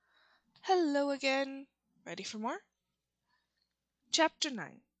Hello again. Ready for more? Chapter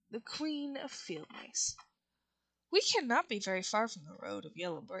 9. The Queen of Field Mice. "We cannot be very far from the road of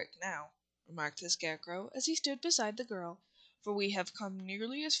yellow brick now," remarked the Scarecrow as he stood beside the girl, "for we have come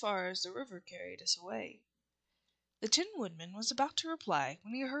nearly as far as the river carried us away." The Tin Woodman was about to reply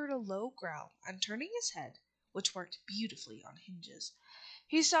when he heard a low growl, and turning his head, which worked beautifully on hinges,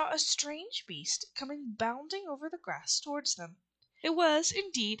 he saw a strange beast coming bounding over the grass towards them. It was,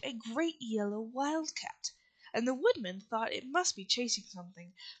 indeed, a great yellow wildcat, and the Woodman thought it must be chasing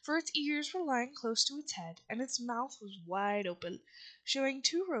something, for its ears were lying close to its head, and its mouth was wide open, showing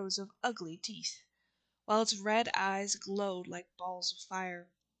 2 rows of ugly teeth, while its red eyes glowed like balls of fire.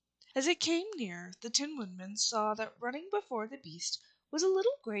 As it came nearer, the Tin Woodman saw that running before the beast was a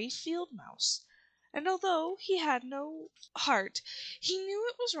little gray field mouse, and although he had no heart, he knew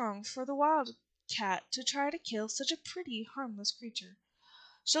it was wrong for the wildcat to try to kill such a pretty, harmless creature.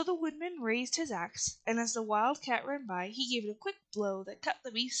 So the Woodman raised his axe, and as the wildcat ran by, he gave it a quick blow that cut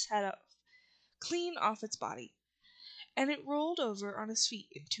the beast's head clean off its body, and it rolled over on its feet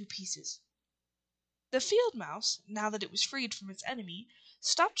in 2 pieces. The field mouse, now that it was freed from its enemy,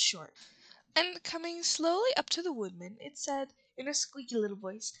 stopped short, and coming slowly up to the Woodman, it said, in a squeaky little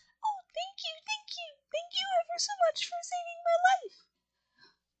voice, "Oh, thank you ever so much for saving my life!"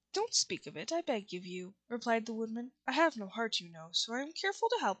 "Don't speak of it, I beg of you," replied the Woodman. "I have no heart, you know, so I am careful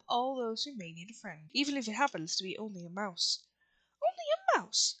to help all those who may need a friend, even if it happens to be only a mouse." "Only a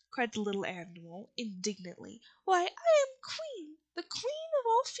mouse!" cried the little animal, indignantly. "Why, I am Queen, the Queen of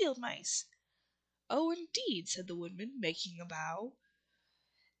all field mice." "Oh, indeed!" said the Woodman, making a bow.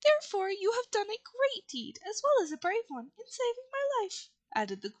 "Therefore you have done a great deed, as well as a brave one, in saving my life,"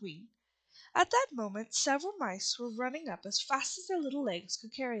 added the Queen. At that moment several mice were running up as fast as their little legs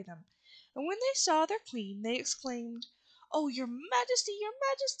could carry them, and when they saw their Queen they exclaimed, "Oh, your Majesty,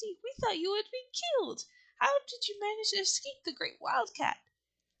 we thought you had been killed! How did you manage to escape the great wildcat?"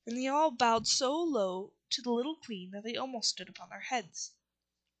 And they all bowed so low to the little Queen that they almost stood upon their heads.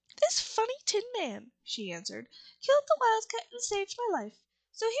 "This funny Tin Man," she answered, "killed the wildcat and saved my life,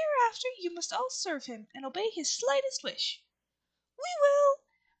 so hereafter you must all serve him and obey his slightest wish." "We will!"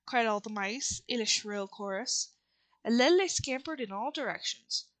 cried all the mice in a shrill chorus, and then they scampered in all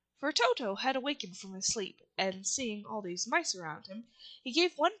directions, for Toto had awakened from his sleep, and seeing all these mice around him, he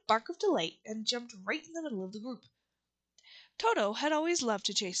gave one bark of delight and jumped right in the middle of the group. Toto had always loved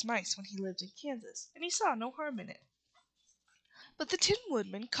to chase mice when he lived in Kansas, and he saw no harm in it. But the Tin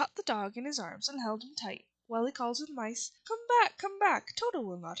Woodman caught the dog in his arms and held him tight, while he called to the mice, come back, Toto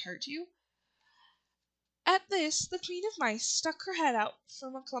will not hurt you." At this the Queen of Mice stuck her head out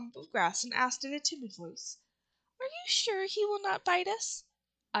from a clump of grass and asked in a timid voice, "Are you sure he will not bite us?"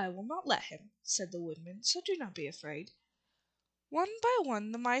 "I will not let him," said the Woodman, "so do not be afraid." One by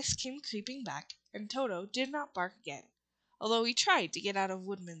one the mice came creeping back, and Toto did not bark again, although he tried to get out of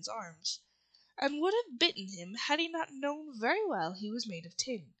Woodman's arms, and would have bitten him had he not known very well he was made of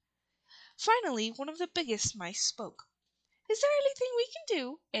tin. Finally one of the biggest mice spoke. "Is there anything we can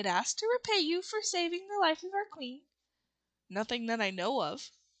do," it asked, "to repay you for saving the life of our Queen?" "Nothing that I know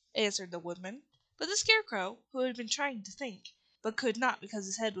of," answered the Woodman, but the Scarecrow, who had been trying to think, but could not because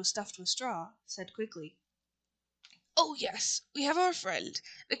his head was stuffed with straw, said quickly, "Oh, yes, we have our friend,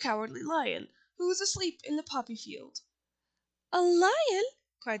 the Cowardly Lion, who is asleep in the poppy field." "A lion!"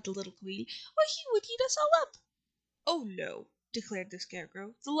 cried the little Queen. "Why, he would eat us all up!" "Oh, no," declared the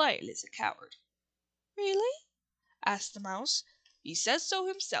Scarecrow, "the lion is a coward." "Really?" asked the mouse. "He says so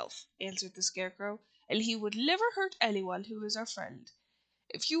himself," answered the Scarecrow, "and he would never hurt anyone who is our friend.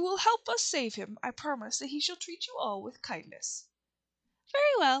 If you will help us save him, I promise that he shall treat you all with kindness."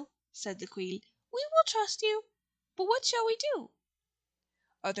 "Very well," said the Queen. "We will trust you. But what shall we do?"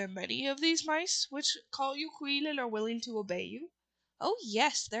 "Are there many of these mice which call you Queen and are willing to obey you?" "Oh,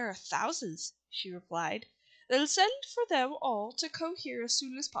 yes, there are thousands," she replied. "Then send for them all to come here as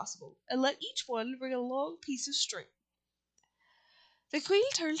soon as possible, and let each one bring a long piece of string." The Queen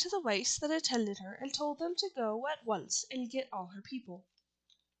turned to the mice that attended her and told them to go at once and get all her people.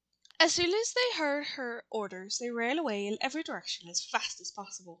 As soon as they heard her orders they ran away in every direction as fast as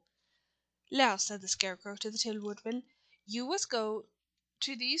possible. "Now," said the Scarecrow to the Tin Woodman, "you must go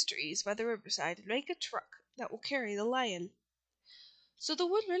to these trees by the riverside and make a truck that will carry the lion." So the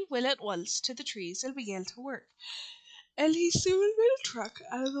Woodman went at once to the trees and began to work, and he soon made a truck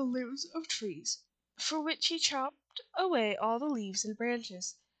out of the limbs of trees, for which he chopped away all the leaves and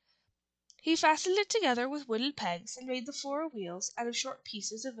branches. He fastened it together with wooden pegs, and made the 4 wheels out of short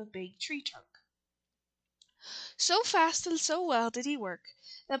pieces of a big tree trunk. So fast and so well did he work,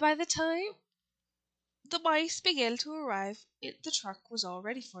 that by the time the mice began to arrive, the truck was all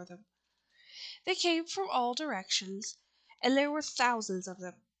ready for them. They came from all directions, and there were thousands of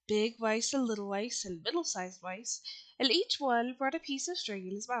them, big mice and little mice and middle-sized mice, and each one brought a piece of string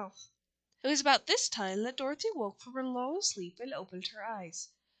in his mouth. It was about this time that Dorothy woke from her long sleep and opened her eyes.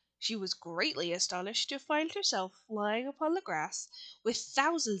 She was greatly astonished to find herself lying upon the grass, with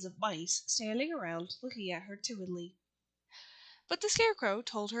thousands of mice standing around looking at her timidly. But the Scarecrow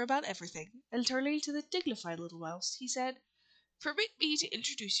told her about everything, and turning to the dignified little mouse, he said, "Permit me to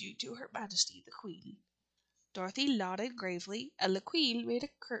introduce you to Her Majesty the Queen." Dorothy nodded gravely, and the Queen made a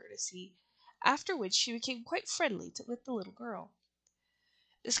courtesy, after which she became quite friendly with the little girl.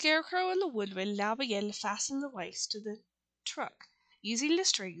 The Scarecrow and the Woodman now began to fasten the mice to the truck, using the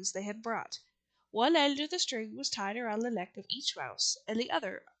strings they had brought. One end of the string was tied around the neck of each mouse, and the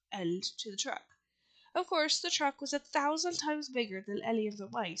other end to the truck. Of course, the truck was 1,000 times bigger than any of the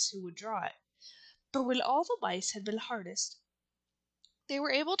mice who would draw it, but when all the mice had been harnessed, they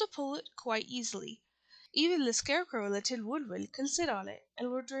were able to pull it quite easily. Even the Scarecrow and the Tin Woodman could sit on it, and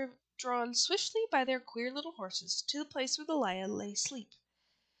were drawn swiftly by their queer little horses to the place where the lion lay asleep.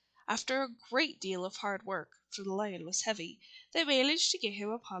 After a great deal of hard work, for the lion was heavy, they managed to get him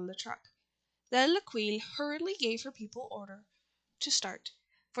upon the truck. Then the Queen hurriedly gave her people order to start,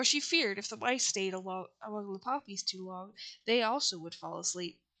 for she feared if the mice stayed among the poppies too long, they also would fall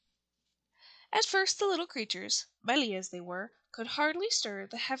asleep. At first the little creatures, many as they were, could hardly stir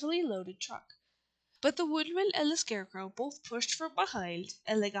the heavily loaded truck. But the Woodman and the Scarecrow both pushed from behind,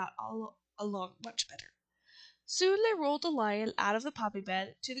 and they got along much better. Soon they rolled the lion out of the poppy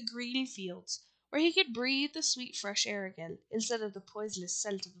bed to the green fields, where he could breathe the sweet fresh air again, instead of the poisonous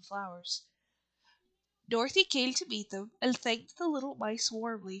scent of the flowers. Dorothy came to meet them, and thanked the little mice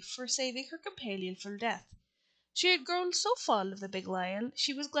warmly for saving her companion from death. She had grown so fond of the big lion,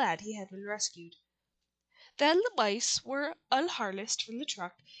 she was glad he had been rescued. Then the mice were unharnessed from the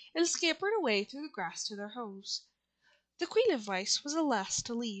truck, and scampered away through the grass to their homes. The Queen of Mice was the last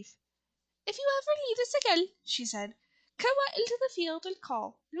to leave. "If you ever need us again," she said, "come out into the field and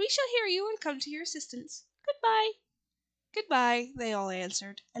call, and we shall hear you and come to your assistance. Goodbye." "Goodbye," they all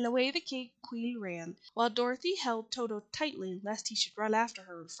answered, and away the Queen ran, while Dorothy held Toto tightly lest he should run after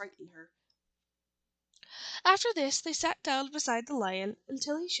her and frighten her. After this they sat down beside the lion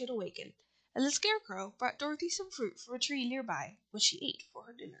until he should awaken, and the Scarecrow brought Dorothy some fruit from a tree near by, which she ate for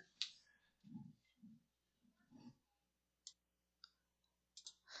her dinner.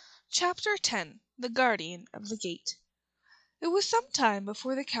 Chapter 10. The Guardian of the Gate. It was some time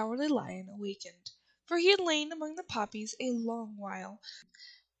before the Cowardly Lion awakened, for he had lain among the poppies a long while,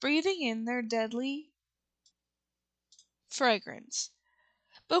 breathing in their deadly fragrance.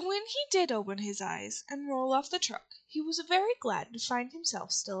 But when he did open his eyes and roll off the truck, he was very glad to find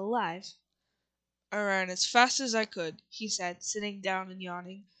himself still alive. "I ran as fast as I could," he said, sitting down and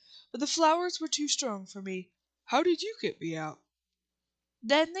yawning, "but the flowers were too strong for me. How did you get me out?"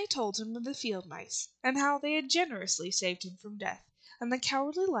 Then they told him of the field mice, and how they had generously saved him from death, and the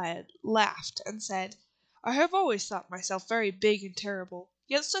Cowardly Lion laughed and said, "I have always thought myself very big and terrible,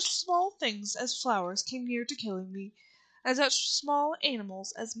 yet such small things as flowers came near to killing me, and such small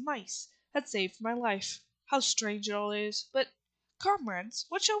animals as mice had saved my life. How strange it all is! But, comrades,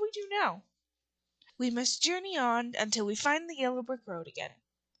 what shall we do now?" "We must journey on until we find the yellow brick road again,"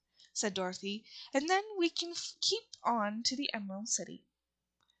 said Dorothy, "and then we can keep on to the Emerald City."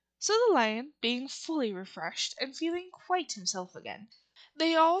 So the lion, being fully refreshed, and feeling quite himself again,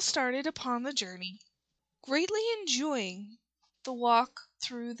 they all started upon the journey, greatly enjoying the walk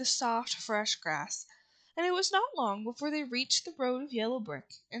through the soft, fresh grass, and it was not long before they reached the road of yellow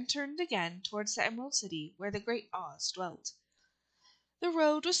brick, and turned again towards the Emerald City where the great Oz dwelt. The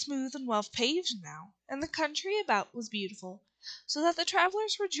road was smooth and well paved now, and the country about was beautiful, so that the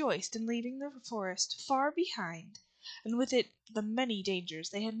travelers rejoiced in leaving the forest far behind, and with it the many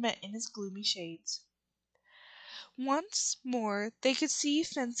dangers they had met in its gloomy shades. Once more they could see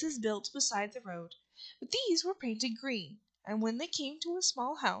fences built beside the road, but these were painted green, and when they came to a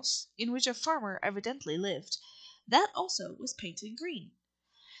small house, in which a farmer evidently lived, that also was painted green.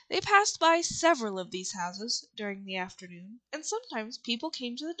 They passed by several of these houses during the afternoon, and sometimes people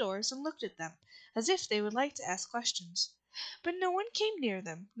came to the doors and looked at them, as if they would like to ask questions. But no one came near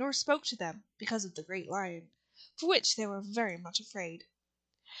them, nor spoke to them, because of the great lion, for which they were very much afraid.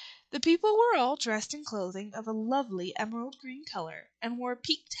 The people were all dressed in clothing of a lovely emerald green color, and wore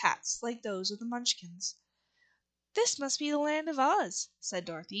peaked hats like those of the Munchkins. "This must be the land of Oz," said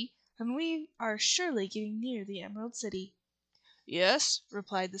Dorothy, "and we are surely getting near the Emerald City." "Yes,"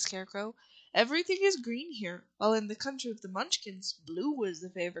 replied the Scarecrow, "everything is green here, while in the country of the Munchkins blue was the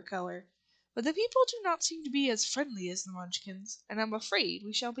favorite color. But the people do not seem to be as friendly as the Munchkins, and I'm afraid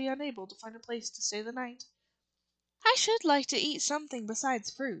we shall be unable to find a place to stay the night." "I should like to eat something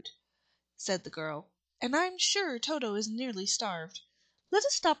besides fruit," said the girl, "and I'm sure Toto is nearly starved. Let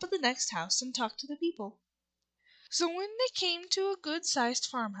us stop at the next house and talk to the people." So when they came to a good sized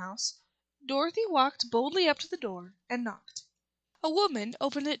farmhouse, Dorothy walked boldly up to the door and knocked. A woman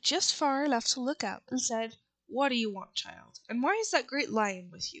opened it just far enough to look out, and said, "What do you want, child? And why is that great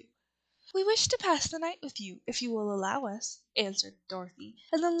lion with you?" "We wish to pass the night with you, if you will allow us," answered Dorothy,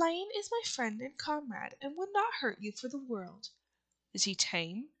 "and the lion is my friend and comrade, and would not hurt you for the world." "Is he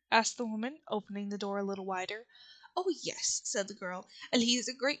tame?" asked the woman, opening the door a little wider. "Oh, yes," said the girl, "and he is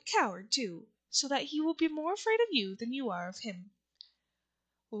a great coward, too, so that he will be more afraid of you than you are of him."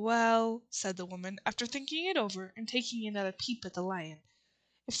 "Well," said the woman, after thinking it over and taking another peep at the lion,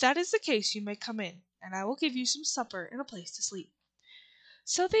 "if that is the case you may come in, and I will give you some supper and a place to sleep."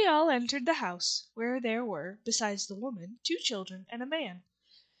 So they all entered the house, where there were, besides the woman, two children and a man.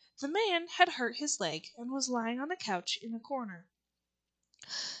 The man had hurt his leg, and was lying on a couch in a corner.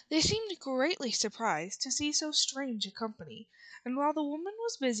 They seemed greatly surprised to see so strange a company, and while the woman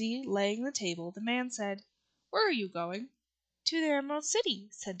was busy laying the table, the man said, "Where are you going?" "To the Emerald City,"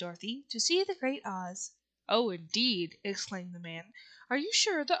 said Dorothy, "to see the Great Oz." "Oh, indeed!" exclaimed the man. "Are you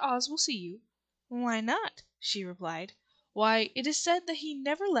sure that Oz will see you?" "Why not?" she replied. "Why, it is said that he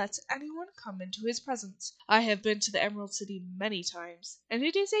never lets anyone come into his presence. I have been to the Emerald City many times, and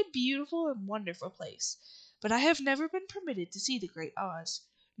it is a beautiful and wonderful place, but I have never been permitted to see the Great Oz,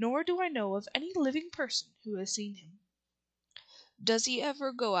 nor do I know of any living person who has seen him." "Does he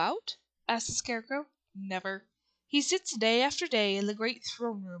ever go out?" asked the Scarecrow. "Never. He sits day after day in the great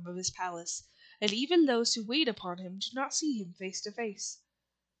throne room of his palace, and even those who wait upon him do not see him face to face."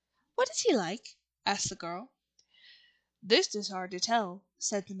 "What is he like?" asked the girl. "This is hard to tell,"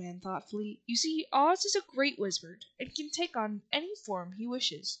 said the man thoughtfully. "You see, Oz is a great wizard, and can take on any form he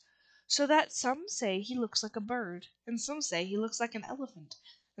wishes, so that some say he looks like a bird, and some say he looks like an elephant,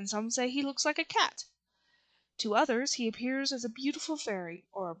 and some say he looks like a cat. To others he appears as a beautiful fairy,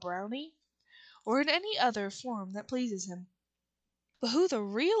 or a brownie, or in any other form that pleases him. But who the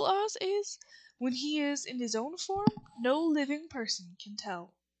real Oz is, when he is in his own form, no living person can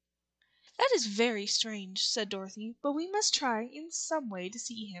tell." "That is very strange," said Dorothy, "but we must try in some way to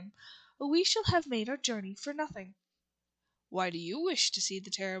see him, or we shall have made our journey for nothing." "Why do you wish to see the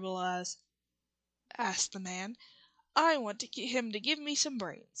terrible Oz?" asked the man. "I want to get him to give me some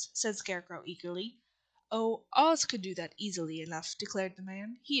brains," said Scarecrow eagerly. "Oh, Oz could do that easily enough," declared the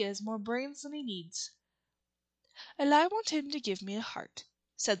man. "He has more brains than he needs." "And I want him to give me a heart,"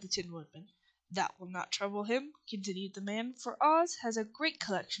 said the Tin Woodman. "That will not trouble him," continued the man, "for Oz has a great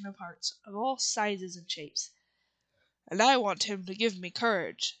collection of hearts, of all sizes and shapes." "And I want him to give me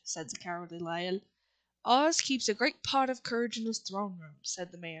courage," said the Cowardly Lion. "Oz keeps a great pot of courage in his throne room,"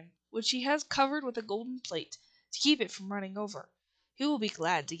 said the man, "which he has covered with a golden plate, to keep it from running over. He will be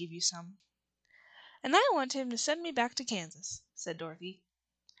glad to give you some." "And I want him to send me back to Kansas," said Dorothy.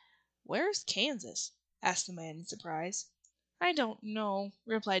 "Where is Kansas?" asked the man in surprise. "I don't know,"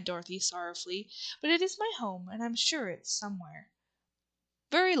 replied Dorothy sorrowfully, "but it is my home, and I'm sure it's somewhere."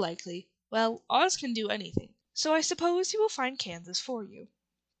 "Very likely. Well, Oz can do anything, so I suppose he will find Kansas for you.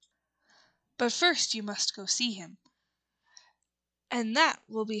 But first you must go see him, and that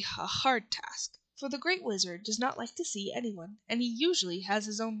will be a hard task, for the Great Wizard does not like to see anyone, and he usually has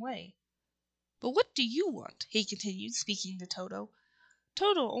his own way. But what do you want?" he continued, speaking to Toto.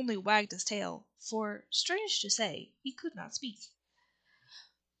 Toto only wagged his tail, for, strange to say, he could not speak.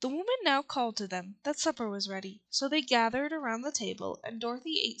 The woman now called to them that supper was ready, so they gathered around the table, and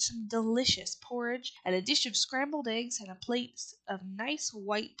Dorothy ate some delicious porridge and a dish of scrambled eggs and a plate of nice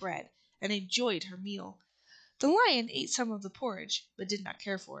white bread, and enjoyed her meal. The lion ate some of the porridge, but did not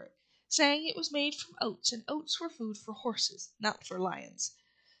care for it, saying it was made from oats, and oats were food for horses, not for lions.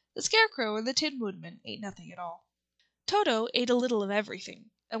 The Scarecrow and the Tin Woodman ate nothing at all. Toto ate a little of everything,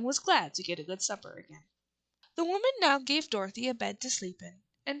 and was glad to get a good supper again. The woman now gave Dorothy a bed to sleep in,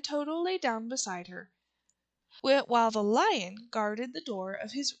 and Toto lay down beside her, while the lion guarded the door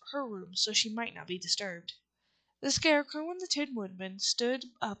of her room so she might not be disturbed. The Scarecrow and the Tin Woodman stood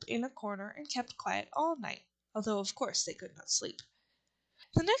up in a corner and kept quiet all night, although of course they could not sleep.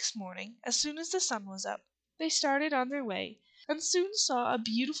 The next morning, as soon as the sun was up, they started on their way, and soon saw a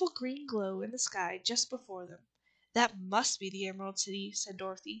beautiful green glow in the sky just before them. "That must be the Emerald City," said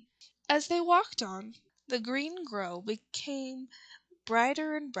Dorothy. As they walked on, the green glow became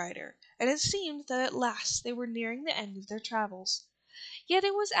brighter and brighter, and it seemed that at last they were nearing the end of their travels. Yet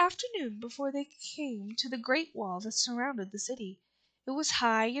it was afternoon before they came to the great wall that surrounded the city. It was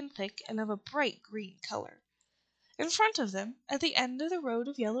high and thick and of a bright green color. In front of them, at the end of the road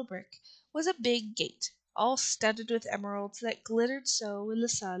of yellow brick, was a big gate, all studded with emeralds that glittered so in the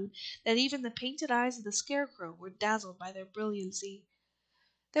sun that even the painted eyes of the Scarecrow were dazzled by their brilliancy.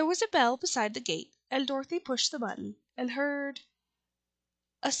 There was a bell beside the gate, and Dorothy pushed the button and heard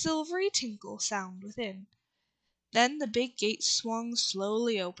a silvery tinkle sound within. Then the big gate swung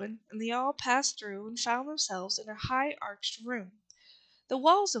slowly open, and they all passed through and found themselves in a high arched room, the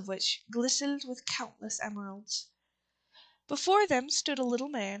walls of which glistened with countless emeralds. Before them stood a little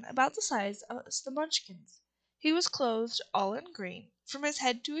man about the size of the Munchkins. He was clothed all in green, from his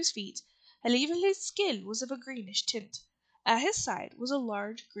head to his feet, and even his skin was of a greenish tint. At his side was a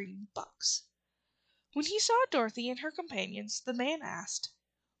large green box. When he saw Dorothy and her companions, the man asked,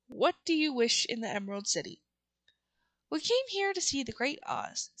 "What do you wish in the Emerald City?" "We came here to see the Great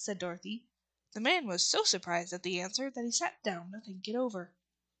Oz," said Dorothy. The man was so surprised at the answer that he sat down to think it over.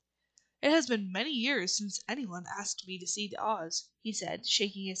 "It has been many years since anyone asked me to see Oz," he said,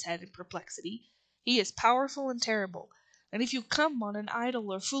 shaking his head in perplexity. "He is powerful and terrible, and if you come on an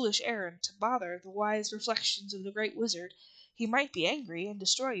idle or foolish errand to bother the wise reflections of the Great Wizard, he might be angry and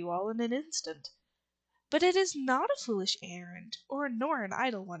destroy you all in an instant." "But it is not a foolish errand, nor an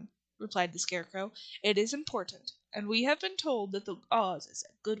idle one," replied the Scarecrow. "It is important, and we have been told that the Oz is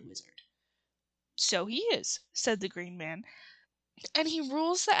a good wizard." "So he is," said the Green Man, "and he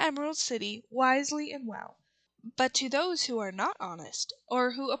rules the Emerald City wisely and well. But to those who are not honest,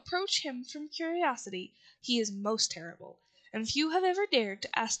 or who approach him from curiosity, he is most terrible, and few have ever dared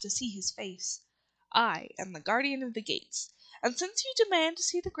to ask to see his face. I am the Guardian of the Gates, and since you demand to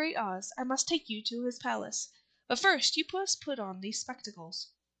see the Great Oz, I must take you to his palace. But first you must put on these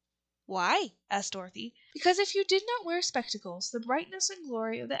spectacles." "Why?" asked Dorothy. "Because if you did not wear spectacles, the brightness and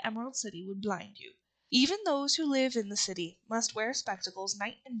glory of the Emerald City would blind you. Even those who live in the city must wear spectacles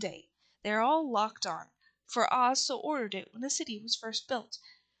night and day. They are all locked on, for Oz so ordered it when the city was first built,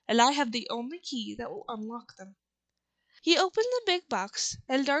 and I have the only key that will unlock them." He opened the big box,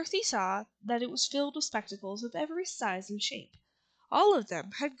 and Dorothy saw that it was filled with spectacles of every size and shape. All of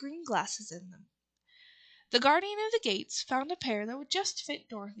them had green glasses in them. The Guardian of the Gates found a pair that would just fit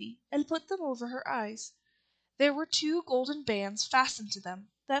Dorothy, and put them over her eyes. There were two golden bands fastened to them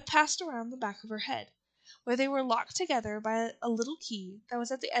that passed around the back of her head, where they were locked together by a little key that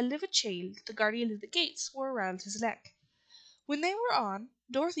was at the end of a chain the Guardian of the Gates wore around his neck. When they were on,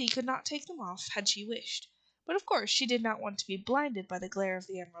 Dorothy could not take them off had she wished, but of course she did not want to be blinded by the glare of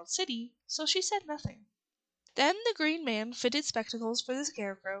the Emerald City, so she said nothing. Then the Green Man fitted spectacles for the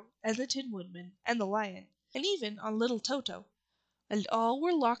Scarecrow, and the Tin Woodman, and the Lion, and even on little Toto, and all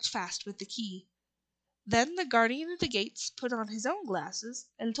were locked fast with the key. Then the Guardian of the Gates put on his own glasses,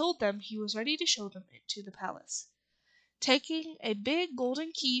 and told them he was ready to show them into the palace. Taking a big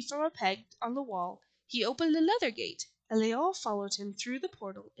golden key from a peg on the wall, he opened another gate, and they all followed him through the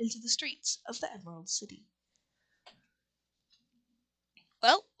portal into the streets of the Emerald City.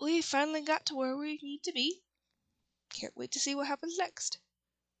 Well, we finally got to where we need to be. Can't wait to see what happens next.